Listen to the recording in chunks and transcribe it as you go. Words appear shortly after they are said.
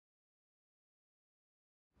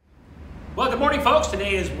Well, good morning, folks.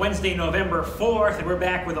 Today is Wednesday, November 4th, and we're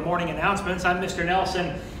back with the morning announcements. I'm Mr.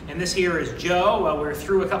 Nelson, and this here is Joe. We're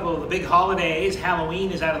through a couple of the big holidays.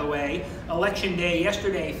 Halloween is out of the way. Election Day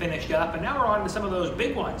yesterday finished up, and now we're on to some of those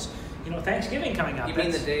big ones. You know, Thanksgiving coming up. You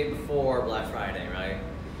mean the day before Black Friday, right?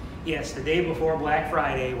 Yes, the day before Black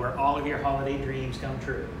Friday, where all of your holiday dreams come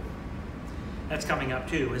true. That's coming up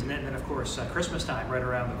too, isn't it? And then, of course, Christmas time right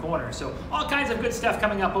around the corner. So all kinds of good stuff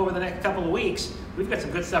coming up over the next couple of weeks. We've got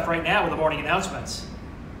some good stuff right now with the morning announcements.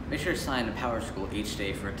 Make sure to sign to Power School each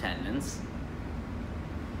day for attendance.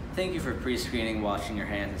 Thank you for pre-screening, washing your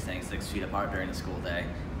hands, and staying 6 feet apart during the school day.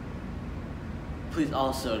 Please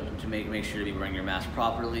also to make sure to be wearing your mask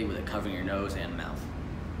properly with it covering your nose and mouth.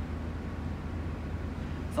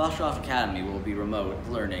 Foxcroft Academy will be remote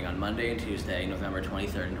learning on Monday and Tuesday, November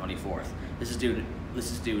 23rd and 24th. This is due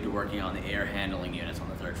to working on the air handling units on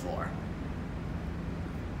the 3rd floor.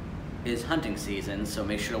 It is hunting season, so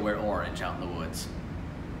make sure to wear orange out in the woods.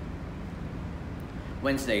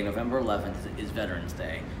 Wednesday, November 11th is Veterans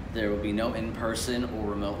Day. There will be no in-person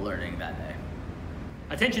or remote learning that day.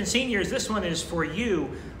 Attention seniors, this one is for you.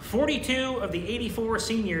 42 of the 84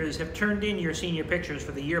 seniors have turned in your senior pictures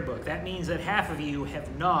for the yearbook. That means that half of you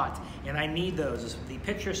have not, and I need those. The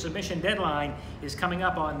picture submission deadline is coming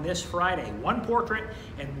up on this Friday. 1 portrait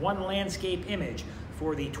and 1 landscape image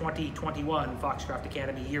for the 2021 Foxcroft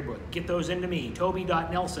Academy yearbook. Get those into me,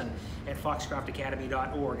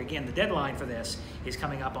 toby.nelson@foxcroftacademy.org. Again, the deadline for this is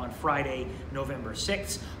coming up on Friday, November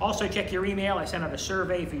 6th. Also check your email. I sent out a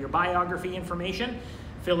survey for your biography information.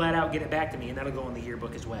 Fill that out, get it back to me, and that'll go in the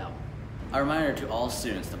yearbook as well. A reminder to all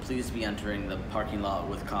students to please be entering the parking lot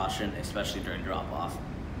with caution, especially during drop-off.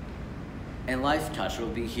 And Life Touch will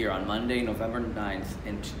be here on Monday, November 9th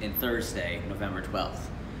and Thursday, November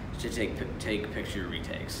 12th. To take picture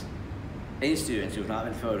retakes. Any students who have not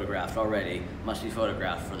been photographed already must be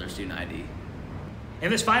photographed for their student ID.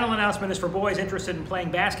 And this final announcement is for boys interested in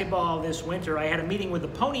playing basketball this winter. I had a meeting with the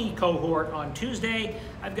Pony cohort on Tuesday.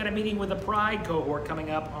 I've got a meeting with the Pride cohort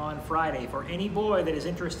coming up on Friday. For any boy that is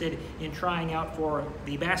interested in trying out for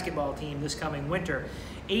the basketball team this coming winter,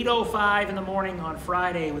 8:05 in the morning on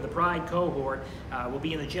Friday with the Pride cohort. We'll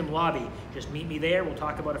be in the gym lobby. Just meet me there. We'll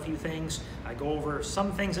talk about a few things. I go over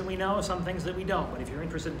some things that we know, some things that we don't. But if you're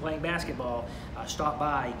interested in playing basketball, stop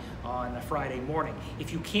by on a Friday morning.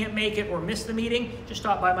 If you can't make it or miss the meeting, just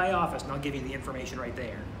stop by my office and I'll give you the information right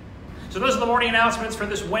there. So those are the morning announcements for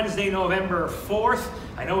this Wednesday, November 4th.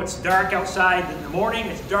 I know it's dark outside in the morning.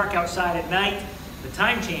 It's dark outside at night. The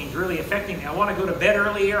time change really affecting me. I want to go to bed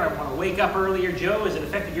earlier. I want to wake up earlier. Joe, has it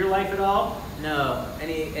affected your life at all? No,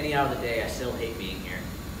 any hour of the day, I still hate being here.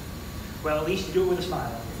 Well, at least you do it with a smile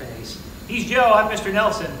on your face. He's Joe. I'm Mr.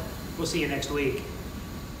 Nelson. We'll see you next week.